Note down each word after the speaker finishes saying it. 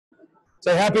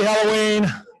Say happy Halloween.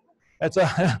 It's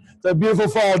a beautiful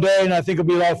fall day, and I think it'll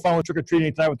be a lot of fun with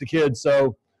trick-or-treating tonight with the kids.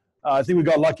 So I think we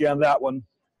got lucky on that one.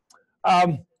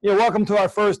 Welcome to our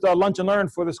first Lunch and Learn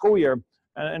for the school year.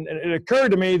 And it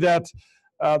occurred to me that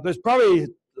there's probably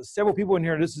several people in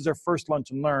here, this is their first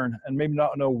Lunch and Learn, and maybe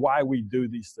not know why we do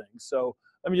these things. So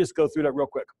let me just go through that real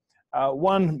quick.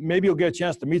 One, maybe you'll get a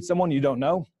chance to meet someone you don't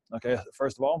know, okay,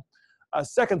 first of all.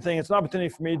 Second thing, it's an opportunity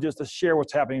for me just to share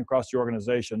what's happening across the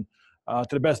organization to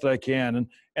the best that I can.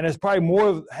 And it's probably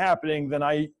more happening than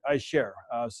I share.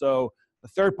 So the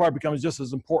third part becomes just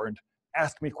as important.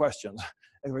 Ask me questions.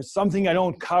 If there's something I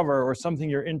don't cover or something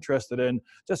you're interested in,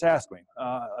 just ask me.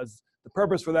 The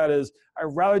purpose for that is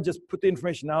I'd rather just put the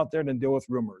information out there than deal with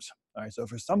rumors. All right, so if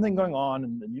there's something going on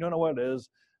and you don't know what it is,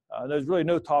 there's really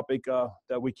no topic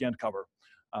that we can't cover.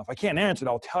 If I can't answer it,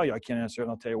 I'll tell you I can't answer it,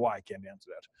 and I'll tell you why I can't answer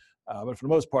that. But for the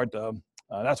most part,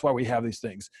 that's why we have these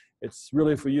things. It's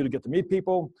really for you to get to meet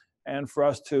people and for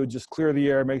us to just clear the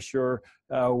air, make sure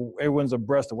everyone's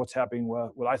abreast of what's happening,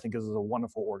 what I think is a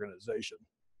wonderful organization.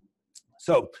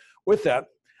 So with that,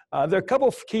 there are a couple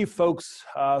of key folks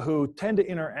who tend to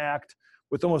interact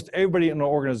with almost everybody in the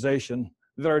organization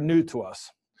that are new to us.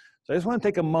 So I just want to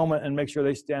take a moment and make sure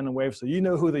they stand and wave so you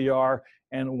know who they are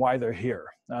and why they're here.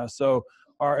 So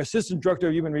our Assistant Director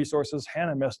of Human Resources,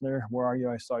 Hannah Messner, where are you?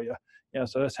 I saw you. Yeah,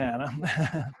 so that's Hannah.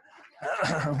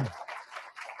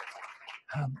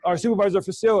 Our Supervisor of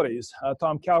Facilities,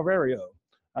 Tom Calvario,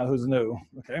 who's new,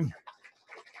 okay.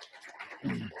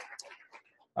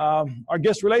 Our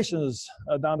Guest Relations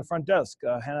down the front desk,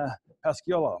 Hannah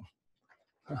Pasciolo.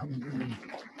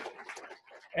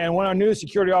 And one of our new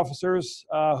security officers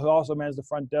who also manages the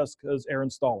front desk is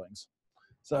Aaron Stallings.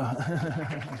 So,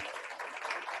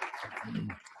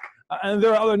 and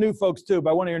there are other new folks too,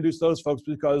 but I want to introduce those folks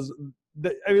because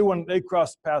they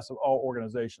cross paths of all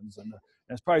organizations, and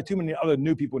there's probably too many other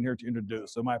new people in here to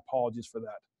introduce, so my apologies for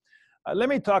that. Let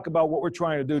me talk about what we're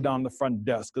trying to do down the front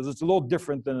desk, because it's a little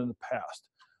different than in the past.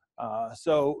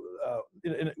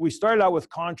 We started out with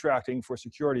contracting for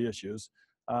security issues,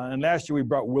 and last year we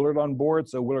brought Willard on board,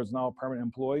 so Willard's now a permanent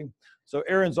employee. So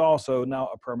Aaron's also now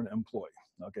a permanent employee.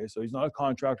 Okay, so he's not a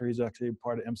contractor, he's actually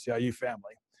part of the MCIE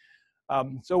family.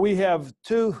 So we have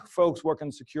two folks working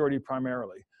security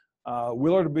primarily.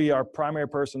 Willard will be our primary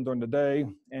person during the day,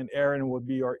 and Aaron will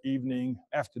be our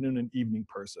afternoon and evening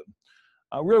person.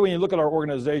 Really, when you look at our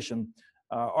organization,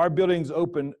 our buildings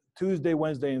open Tuesday,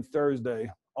 Wednesday, and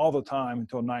Thursday all the time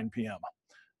until 9 p.m.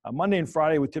 Monday and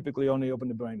Friday, we typically only open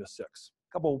the building to 6.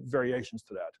 A couple variations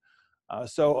to that.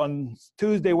 So on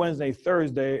Tuesday, Wednesday,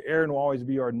 Thursday, Aaron will always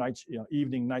be our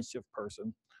evening night shift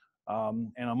person.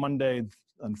 And on Monday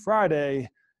and Friday,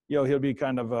 he'll be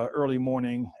kind of early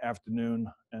morning, afternoon,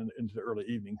 and into the early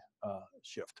evening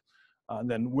shift.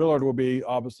 Then Willard will be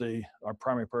obviously our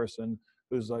primary person,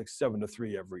 who's like 7 to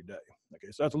 3 every day.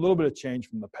 Okay, so that's a little bit of change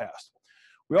from the past.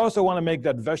 We also want to make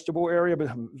that vegetable area,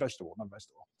 between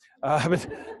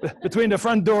the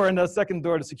front door and the second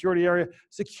door, the security area,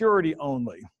 security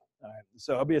only.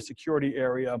 So it'll be a security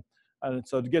area. And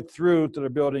so to get through to the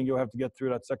building, you'll have to get through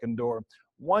that second door.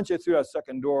 Once you're through that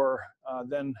second door,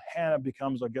 then Hannah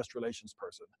becomes our guest relations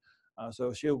person.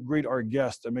 So she'll greet our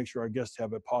guests and make sure our guests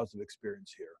have a positive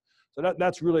experience here. So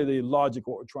that's really the logic of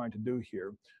what we're trying to do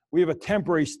here. We have a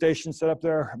temporary station set up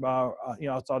there,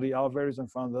 outside the elevators in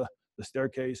front of the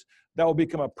staircase. That will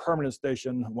become a permanent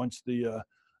station once the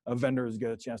vendors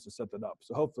get a chance to set that up.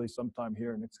 So hopefully sometime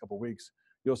here in the next couple of weeks,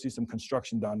 you'll see some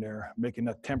construction down there, making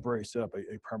that temporary setup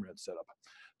a permanent setup.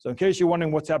 So in case you're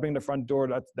wondering what's happening at the front door,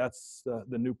 that's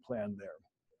the new plan there.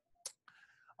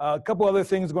 A couple other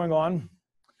things going on.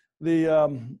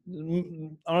 I'm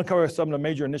going to cover some of the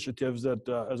major initiatives that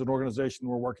as an organization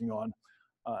we're working on.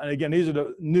 And again, these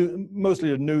are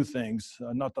mostly the new things,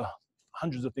 not the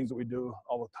hundreds of things that we do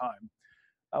all the time.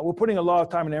 We're putting a lot of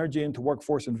time and energy into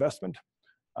workforce investment.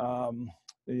 A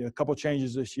couple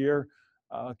changes this year.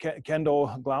 Kendall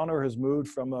Glauner has moved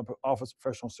from the Office of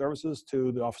Professional Services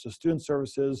to the Office of Student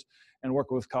Services and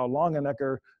working with Kyle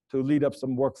Longenecker to lead up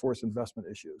some workforce investment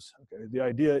issues. Okay, the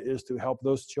idea is to help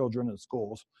those children in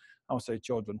schools, I won't say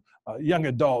children, young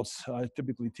adults,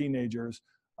 typically teenagers,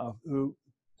 who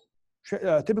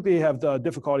typically have the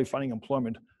difficulty finding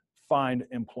employment, find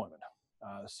employment.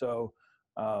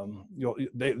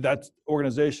 That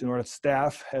organization or that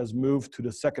staff has moved to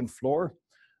the second floor,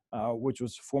 which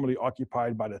was formerly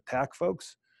occupied by the TAC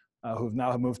folks, who've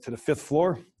now moved to the 5th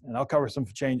floor. And I'll cover some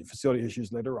facility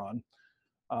issues later on.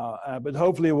 But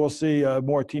hopefully we'll see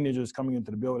more teenagers coming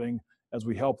into the building as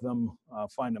we help them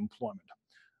find employment.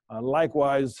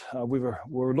 Likewise,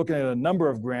 we're looking at a number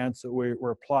of grants that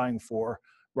we're applying for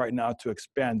right now to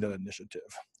expand that initiative.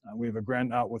 We have a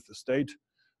grant out with the state.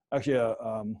 Actually,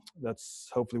 that's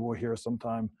hopefully we'll hear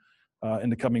sometime in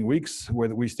the coming weeks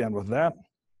where we stand with that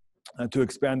to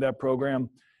expand that program.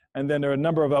 And then there are a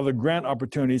number of other grant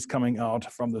opportunities coming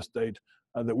out from the state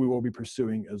that we will be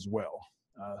pursuing as well.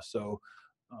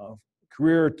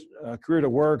 Career to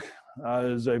work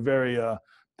is a very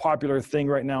popular thing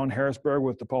right now in Harrisburg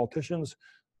with the politicians.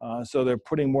 So they're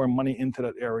putting more money into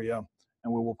that area,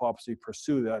 and we will obviously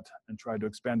pursue that and try to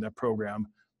expand that program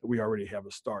that we already have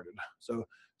started. So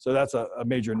that's a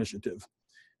major initiative.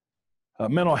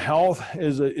 Mental health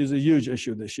is a huge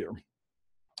issue this year.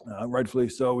 Rightfully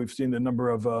so. We've seen the number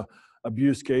of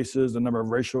abuse cases, the number of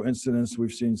racial incidents.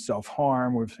 We've seen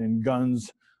self-harm. We've seen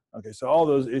guns. Okay, so all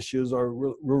those issues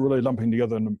we're really lumping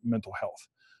together in mental health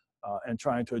and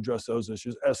trying to address those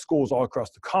issues as schools all across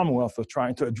the Commonwealth are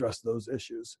trying to address those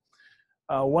issues.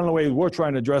 One of the ways we're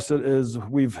trying to address it is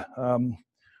we've,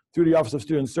 through the Office of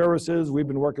Student Services, we've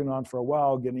been working on for a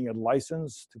while getting a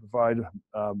license to provide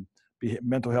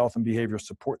mental health and behavior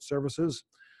support services.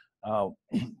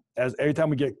 As every time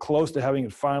we get close to having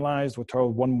it finalized, we're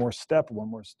told one more step.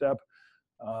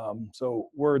 So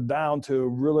we're down to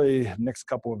really next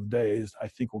couple of days, I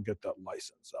think we'll get that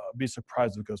license. I'd be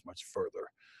surprised if it goes much further.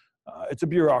 It's a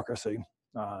bureaucracy,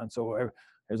 and so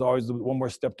there's always one more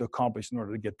step to accomplish in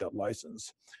order to get that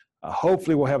license.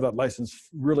 Hopefully we'll have that license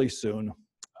really soon.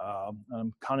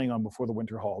 I'm counting on before the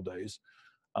winter holidays.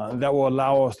 That will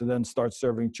allow us to then start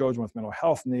serving children with mental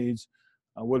health needs.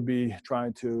 Would be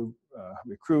trying to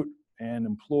recruit and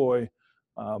employ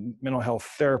mental health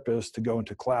therapists to go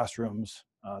into classrooms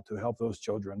to help those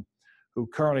children who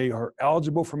currently are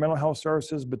eligible for mental health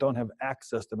services but don't have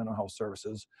access to mental health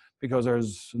services because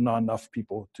there's not enough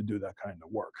people to do that kind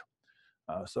of work.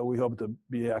 So we hope to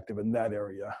be active in that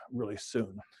area really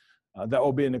soon. That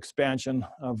will be an expansion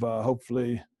of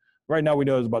hopefully, right now we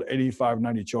know there's about 85,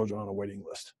 90 children on a waiting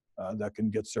list that can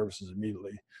get services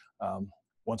immediately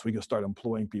once we can start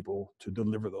employing people to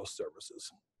deliver those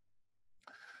services.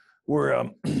 We're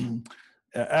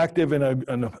active in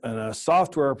a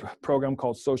software program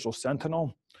called Social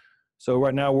Sentinel. So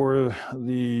right now we're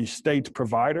the state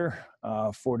provider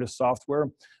for this software.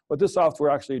 What this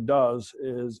software actually does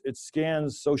is it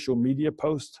scans social media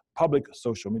posts, public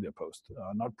social media posts,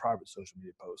 not private social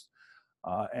media posts.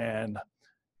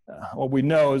 What we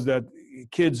know is that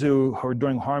kids who are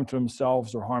doing harm to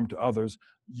themselves or harm to others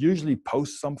usually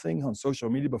post something on social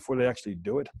media before they actually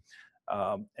do it.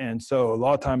 And so a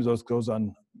lot of times those goes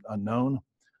unknown.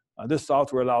 This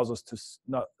software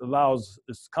allows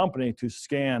this company to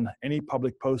scan any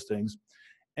public postings,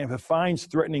 and if it finds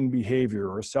threatening behavior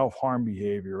or self-harm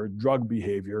behavior or drug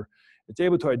behavior, it's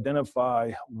able to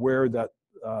identify where that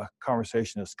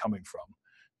conversation is coming from.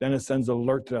 Then it sends an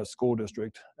alert to that school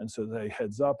district and says, hey,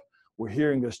 heads up, we're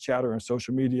hearing this chatter on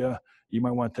social media. You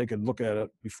might want to take a look at it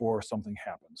before something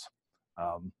happens.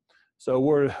 So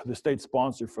we're the state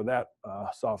sponsor for that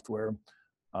software.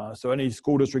 So any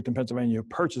school district in Pennsylvania who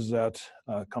purchases that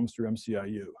comes through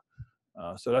MCIU.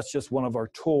 So that's just one of our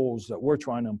tools that we're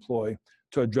trying to employ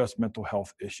to address mental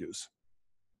health issues.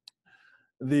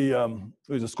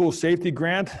 There's a school safety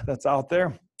grant that's out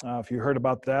there. If you heard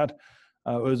about that,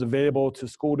 it was available to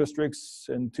school districts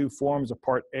in two forms, a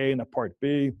Part A and a Part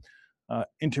B.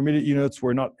 Intermediate units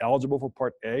were not eligible for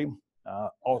Part A.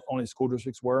 Only school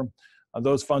districts were.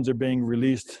 Those funds are being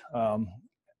released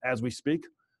as we speak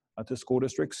to school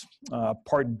districts.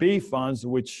 Part B funds,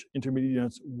 which intermediate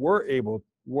units were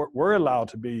allowed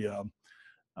to be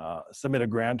submit a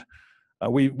grant.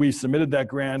 We submitted that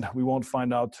grant. We won't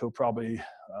find out till probably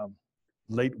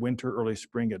late winter, early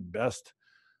spring at best.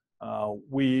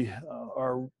 We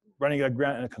are running a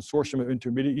grant in a consortium of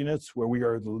intermediate units where we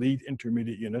are the lead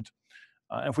intermediate unit.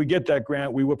 If we get that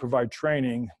grant, we will provide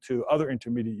training to other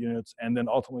intermediate units and then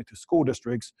ultimately to school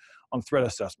districts on threat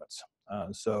assessments.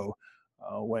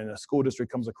 When a school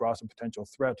district comes across a potential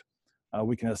threat,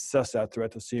 we can assess that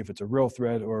threat to see if it's a real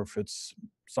threat or if it's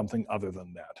something other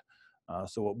than that.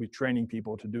 So we'll be training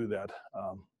people to do that.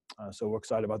 So we're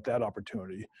excited about that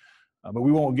opportunity. But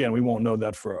we won't know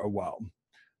that for a while.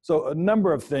 So a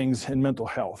number of things in mental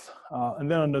health.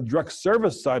 And then on the direct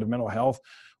service side of mental health,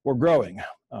 we're growing.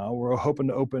 We're hoping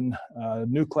to open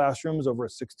new classrooms over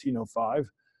at 1605.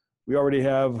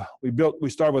 We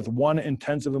started with one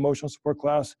intensive emotional support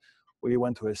class. We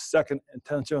went to a second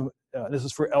intensive, this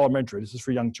is for elementary, this is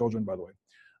for young children, by the way.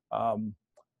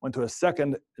 Went to a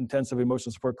second intensive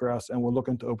emotional support class, and we're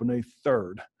looking to open a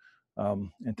third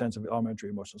intensive elementary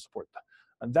emotional support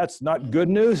And that's not good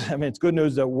news. I mean, it's good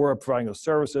news that we're providing those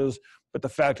services, but the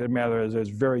fact of the matter is there's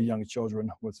very young children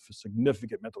with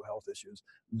significant mental health issues.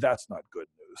 That's not good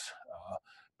news.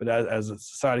 But as the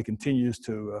society continues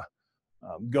to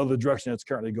go the direction it's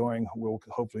currently going, we'll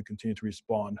hopefully continue to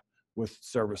respond with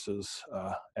services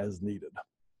as needed.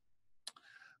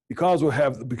 Because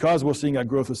we're seeing that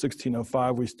growth of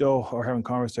 1605, we still are having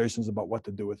conversations about what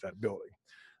to do with that building.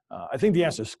 I think the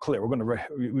answer is clear. We're going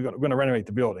to renovate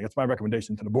the building. That's my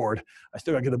recommendation to the board. I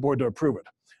still got to get the board to approve it.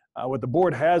 What the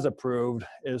board has approved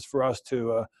is for us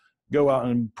to go out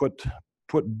and put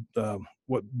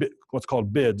what's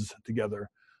called bids together.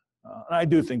 And I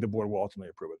do think the board will ultimately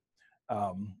approve it.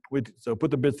 So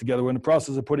put the bids together. We're in the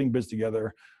process of putting bids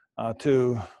together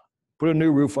to put a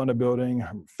new roof on the building,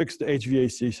 fix the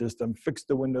HVAC system, fix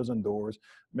the windows and doors,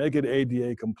 make it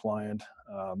ADA compliant.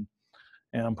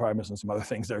 And I'm probably missing some other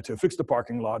things there too. Fix the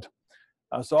parking lot.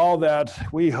 So all that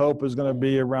we hope is going to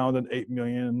be around an $8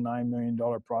 million, $9 million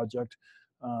project.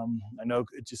 I know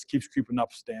it just keeps creeping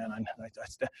up, Stan.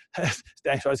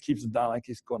 Stan always keeps it down. It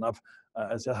keeps going up.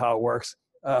 That's just how it works.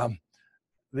 I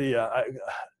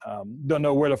don't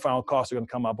know where the final costs are going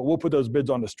to come out, but we'll put those bids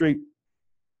on the street.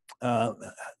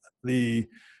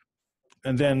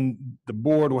 And then the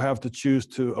board will have to choose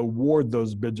to award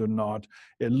those bids or not.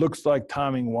 It looks like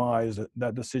timing-wise,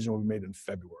 that decision will be made in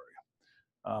February.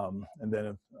 And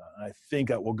then I think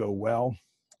that will go well.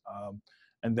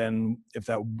 And then if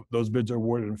those bids are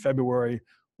awarded in February,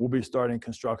 we'll be starting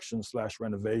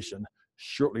construction/renovation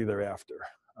shortly thereafter,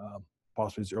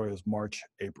 possibly as early as March,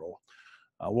 April.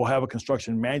 We'll have a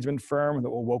construction management firm that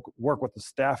will work with the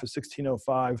staff at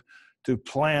 1605 to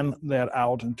plan that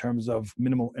out in terms of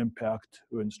minimal impact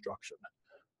to instruction.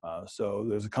 So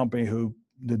there's a company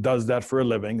that does that for a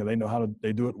living, and they know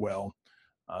they do it well.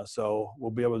 So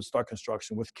we'll be able to start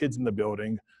construction with kids in the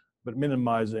building, but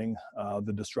minimizing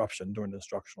the disruption during the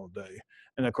instructional day.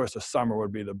 And of course, the summer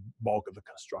would be the bulk of the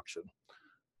construction.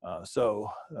 So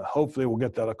hopefully we'll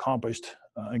get that accomplished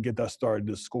and get that started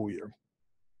this school year.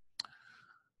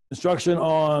 Construction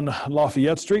on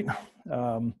Lafayette Street.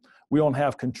 We don't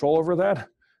have control over that.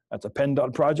 That's a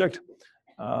PennDOT project.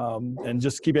 And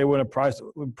just keep everyone apprised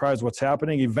of what's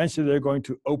happening. Eventually they're going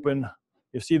to open,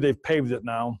 you see they've paved it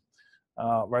now,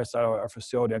 right side of our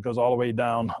facility. It goes all the way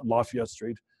down Lafayette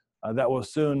Street. That will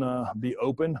soon be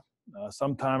open.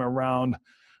 Sometime around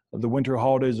the winter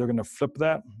holidays, they're gonna flip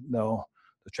that.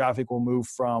 The traffic will move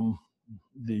from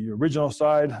the original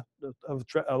side of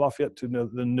Lafayette to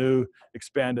the new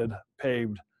expanded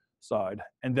paved side,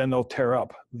 and then they'll tear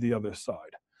up the other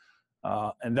side.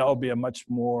 And that will be a much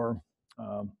more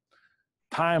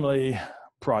timely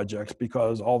project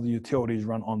because all the utilities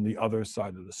run on the other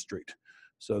side of the street.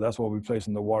 So that's why we're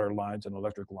replacing the water lines and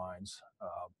electric lines.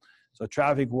 So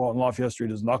traffic on Lafayette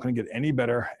Street is not going to get any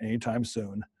better anytime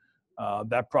soon.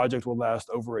 That project will last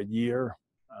over a year.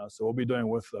 So we'll be doing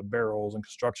with barrels and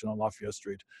construction on Lafayette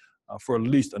Street for at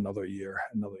least another year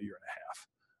and a half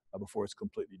before it's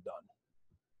completely done.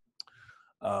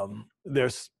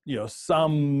 There's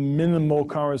some minimal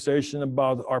conversation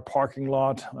about our parking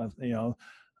lot. For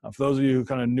those of you who are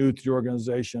kind of new to the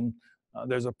organization,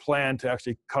 there's a plan to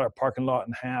actually cut our parking lot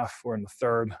in half or in a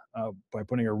third by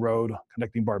putting a road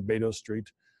connecting Barbados Street.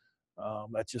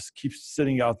 That just keeps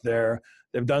sitting out there.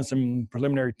 They've done some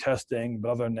preliminary testing,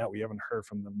 but other than that, we haven't heard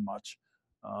from them much.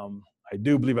 I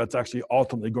do believe that's actually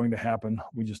ultimately going to happen.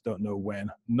 We just don't know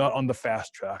when. Not on the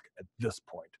fast track at this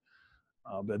point.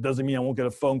 But it doesn't mean I won't get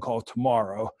a phone call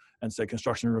tomorrow and say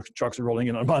construction trucks are rolling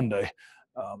in on Monday.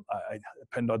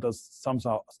 PennDOT does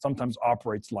sometimes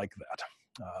operates like that.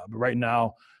 But right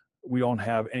now, we don't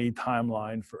have any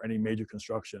timeline for any major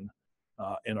construction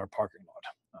in our parking lot.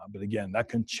 But again, that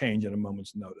can change at a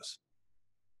moment's notice.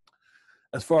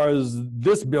 As far as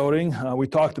this building, we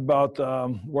talked about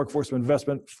workforce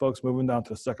investment folks moving down to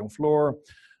the second floor,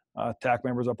 TAC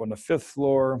members up on the fifth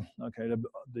floor. Okay,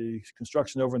 the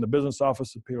construction over in the business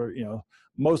office,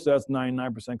 most of that's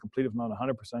 99% complete, if not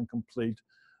 100% complete.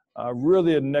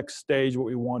 Really, the next stage, what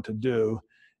we want to do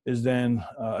is then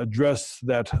address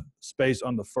that space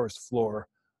on the first floor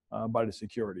by the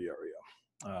security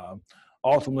area.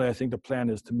 Ultimately, I think the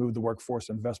plan is to move the workforce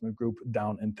investment group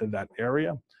down into that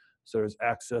area. So there's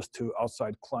access to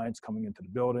outside clients coming into the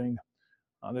building.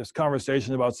 There's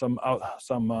conversation about some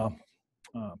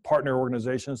partner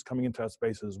organizations coming into that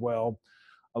space as well.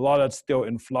 A lot of that's still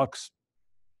in flux.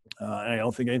 And I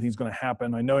don't think anything's going to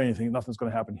happen. Nothing's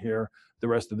going to happen here the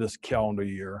rest of this calendar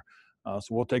year. So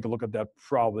we'll take a look at that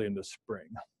probably in the spring.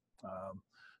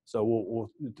 So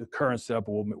the current setup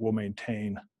we'll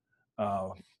maintain,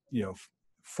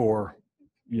 for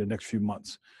the next few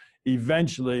months.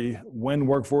 eventually, when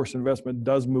workforce investment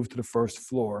does move to the first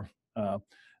floor,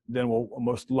 then we'll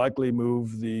most likely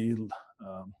move the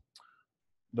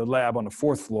lab on the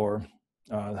fourth floor,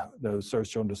 the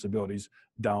Research Children with Disabilities,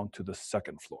 down to the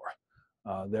second floor.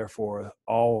 Therefore,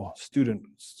 all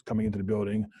students coming into the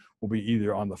building will be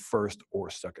either on the first or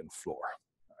second floor.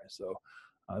 All right, so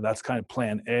that's kind of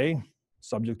plan A,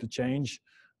 subject to change,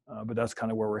 but that's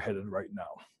kind of where we're headed right now.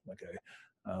 Okay,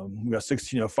 we got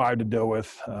 1605 to deal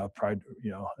with. Pride,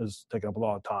 has taken up a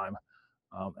lot of time,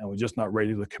 and we're just not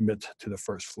ready to commit to the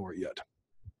first floor yet.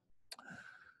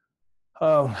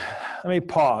 Let me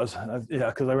pause.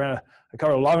 Because I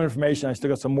covered a lot of information. I still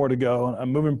got some more to go.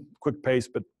 I'm moving quick pace,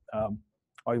 but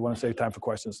I want to save time for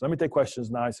questions. So let me take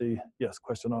questions now. I see, yes,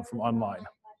 question from online.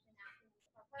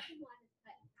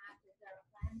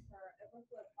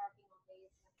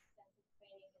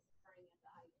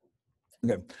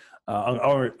 Okay, I'm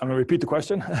going to repeat the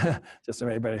question, just so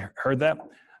everybody heard that.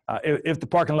 If the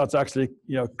parking lot's actually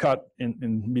cut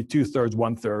in be 2/3,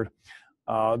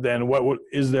 1/3, then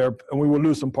is there? And we will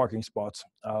lose some parking spots.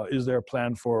 Is there a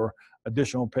plan for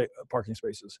additional parking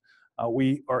spaces?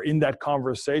 We are in that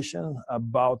conversation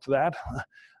about that.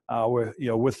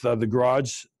 With the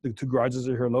garage, the two garages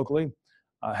are here locally,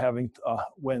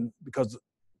 because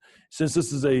since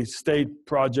this is a state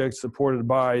project supported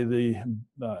by the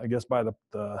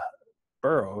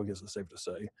borough, I guess it's safe to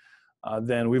say,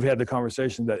 then we've had the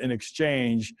conversation that in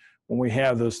exchange, when we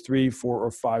have those 3, 4, or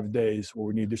 5 days where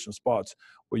we need additional spots,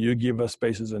 will you give us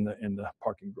spaces in the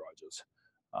parking garages?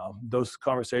 Those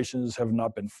conversations have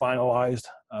not been finalized,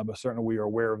 but certainly we are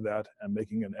aware of that and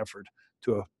making an effort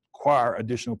to acquire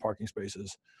additional parking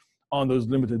spaces on those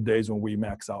limited days when we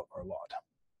max out our lot.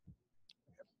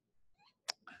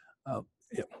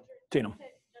 Yeah, Tina. Just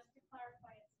to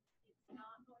clarify, it's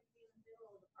not going to be in the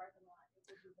middle of the parking lot.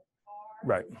 It will be the far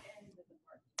Right. end of the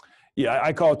parking lot. Yeah,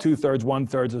 I call it 2/3,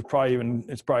 1/3.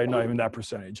 It's probably not even that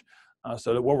percentage.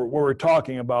 So that what we're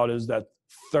talking about is that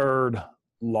third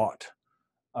lot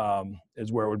is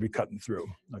where it would be cutting through.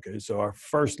 Okay, so our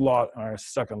first lot and our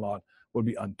second lot would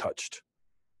be untouched.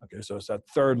 Okay, so it's that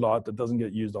third lot that doesn't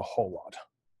get used a whole lot.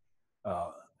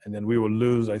 And then we will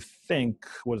lose, I think,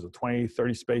 20,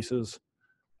 30 spaces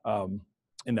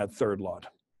in that third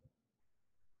lot.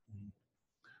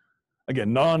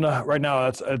 Again, right now,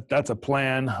 that's a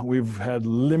plan. We've had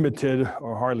limited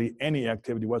or hardly any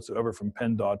activity whatsoever from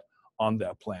PennDOT on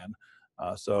that plan.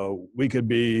 So we could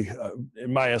be,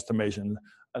 in my estimation,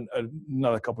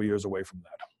 another couple years away from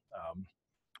that.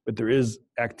 But there is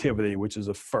activity, which is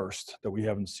a first that we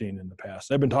haven't seen in the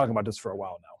past. I've been talking about this for a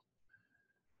while now.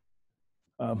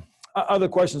 Other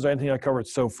questions or anything I covered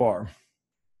so far?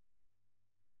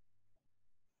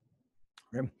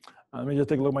 Okay. Let me just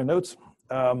take a look at my notes.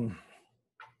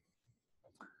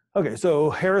 Okay, so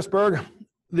Harrisburg,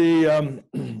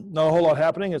 not a whole lot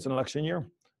happening. It's an election year.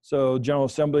 So General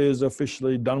Assembly is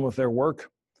officially done with their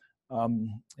work.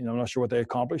 I'm not sure what they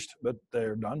accomplished, but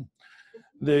they're done.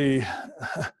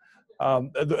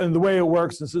 And the way it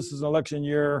works, since this is an election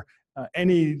year,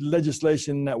 any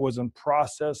legislation that was in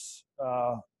process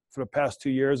for the past 2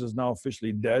 years is now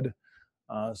officially dead.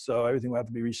 So everything will have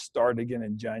to be restarted again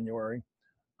in January.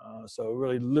 So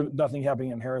really nothing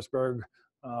happening in Harrisburg.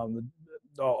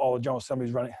 All the General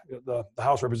Assembly's running, the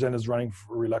House Representatives running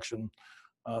for re-election,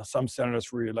 some senators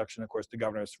for re-election, of course the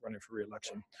governor is running for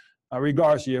re-election.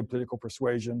 Regardless of your political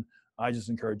persuasion, I just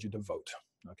encourage you to vote,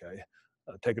 okay?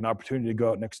 Take an opportunity to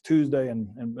go out next Tuesday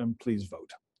and please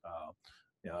vote.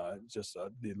 Just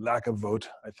the lack of vote,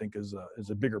 I think, is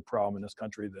a bigger problem in this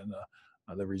country than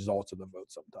the results of the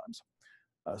vote sometimes.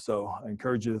 So I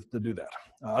encourage you to do that.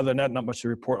 Other than that, not much to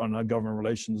report on government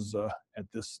relations at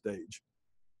this stage.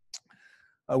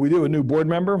 We do have a new board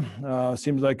member.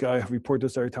 Seems like I report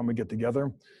this every time we get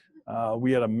together.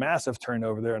 We had a massive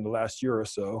turnover there in the last year or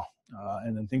so,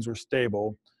 and then things were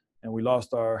stable. And we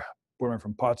lost our board member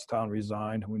from Pottstown,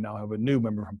 resigned. We now have a new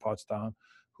member from Pottstown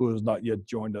who has not yet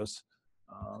joined us.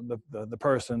 The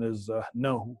person is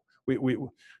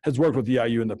has worked with the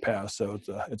IU in the past, so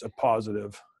it's a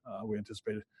positive. We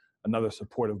anticipated another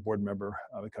supportive board member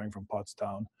coming from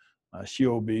Pottstown. She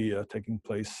will be taking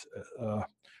place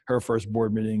her first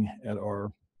board meeting at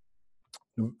our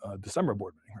December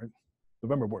board meeting, right?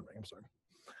 November board meeting, I'm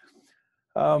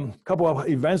sorry. Couple of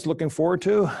events looking forward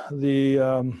to. The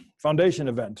foundation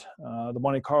event, the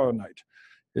Monte Carlo night,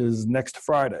 is next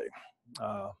Friday.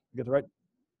 Get it right?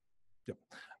 Yep.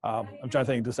 I'm trying to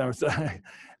think December.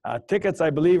 Tickets, I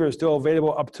believe, are still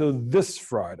available up to this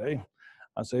Friday.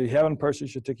 So if you haven't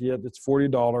purchased your ticket yet, it's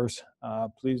 $40.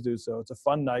 Please do so. It's a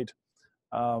fun night.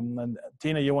 And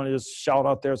Tina, you want to just shout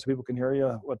out there so people can hear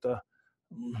you what the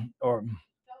Or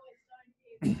So it's going to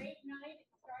be a great night. It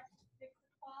starts at 6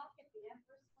 o'clock at the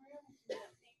Empress Room, which is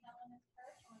at St. Helena's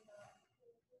Church on the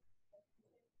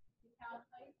Cow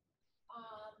Place.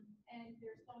 And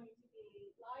there's going to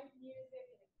be live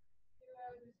music and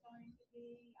there's going to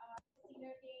be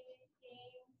casino games.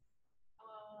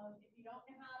 If you don't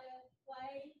know how to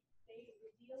play,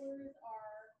 the dealers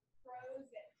are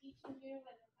pros at teaching you,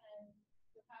 and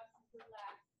you'll have some good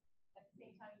laughs. At the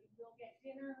same time, you will get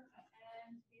dinner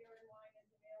and beer and wine is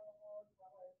available as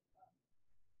well as water.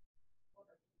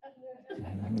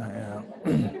 yeah.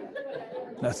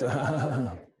 That's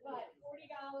But $40,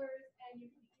 and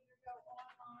you can either go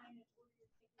online and order your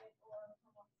ticket or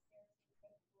come upstairs and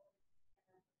get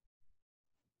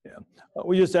it.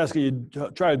 We just ask you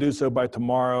to try to do so by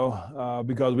tomorrow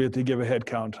because we have to give a head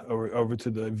count over to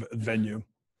the venue.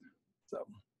 So,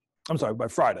 I'm sorry, by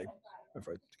Friday. By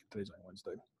Friday. Today's on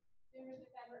Wednesday. Sooner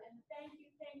the better. And thank you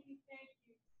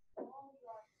to all of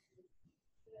our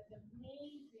the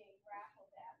amazing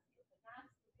raffle baskets. And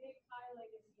that's the big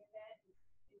highlight of the event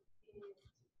is to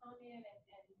come in and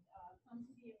come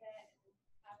to the event and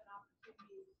have an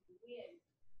opportunity to win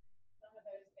some of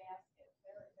those baskets.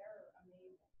 They're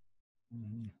amazing.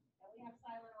 Mm-hmm. And we have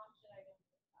silent auction items.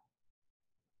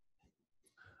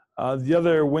 The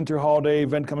other winter holiday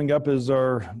event coming up is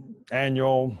our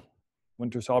annual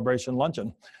winter celebration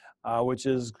luncheon, which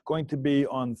is going to be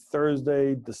on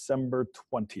Thursday, December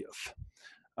 20th.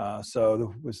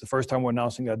 So it's the first time we're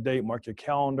announcing that date. Mark your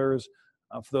calendars.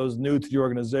 For those new to the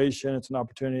organization, it's an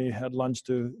opportunity at lunch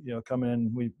to come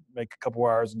in. We make a couple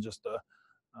hours and just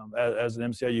as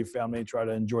an MCIU family try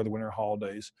to enjoy the winter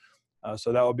holidays.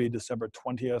 So that will be December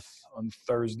 20th on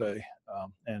Thursday,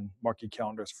 and mark your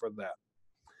calendars for that.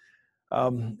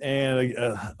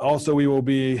 Also, we will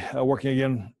be working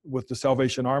again with the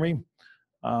Salvation Army.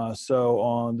 So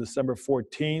on December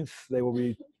 14th, they will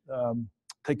be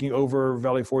taking over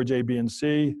Valley Forge A, B, and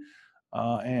C,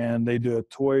 and they do a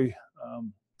toy.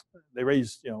 They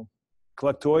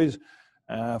collect toys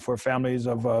for families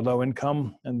of low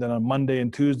income, and then on Monday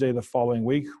and Tuesday the following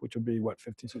week, which would be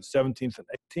 15th, 17th, and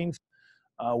 18th,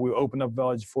 we open up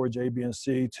Valley Forge A, B, and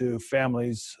C to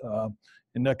families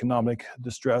in economic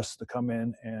distress to come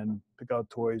in and pick out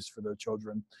toys for their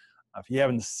children. If you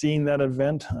haven't seen that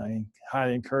event, I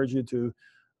highly encourage you to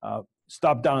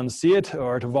stop down and see it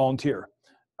or to volunteer,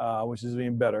 which is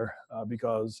even better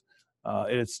because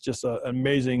it's just an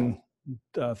amazing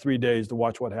 3 days to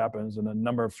watch what happens and the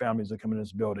number of families that come in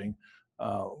this building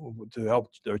to help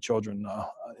their children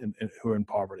who are in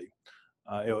poverty.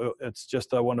 It's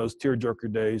just one of those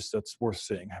tearjerker days that's worth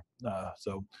seeing.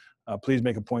 So please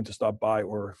make a point to stop by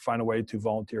or find a way to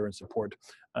volunteer and support.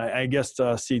 I guess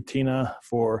see Tina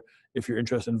for if you're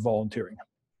interested in volunteering.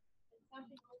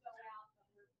 Something will go out, but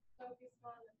we're focused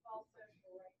on the fall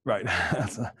social, right?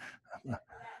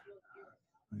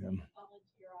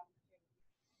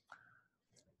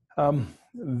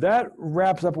 That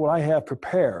wraps up what I have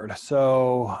prepared.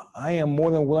 So I am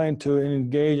more than willing to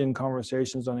engage in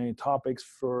conversations on any topics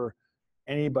for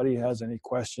anybody who has any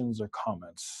questions or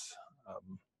comments.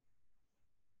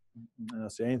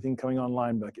 Let's see, anything coming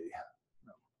online, Becky?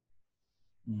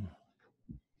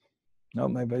 No,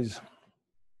 nobody's.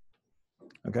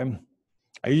 Okay.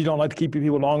 I usually don't like to keep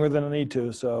people longer than I need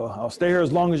to, so I'll stay here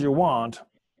as long as you want.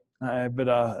 But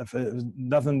if there's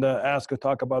nothing to ask or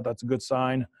talk about, that's a good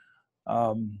sign.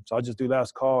 So I'll just do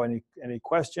last call. Any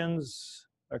questions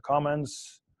or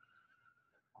comments?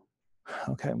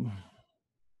 Okay.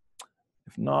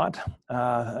 If not,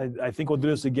 I think we'll do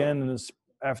this again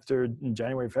after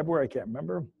January, February. I can't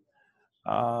remember.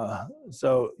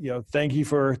 So thank you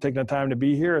for taking the time to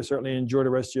be here. I certainly enjoy the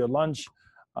rest of your lunch,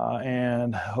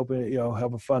 and hope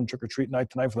have a fun trick-or-treat night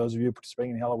tonight for those of you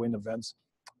participating in Halloween events.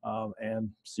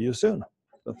 And see you soon.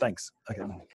 So thanks. Okay.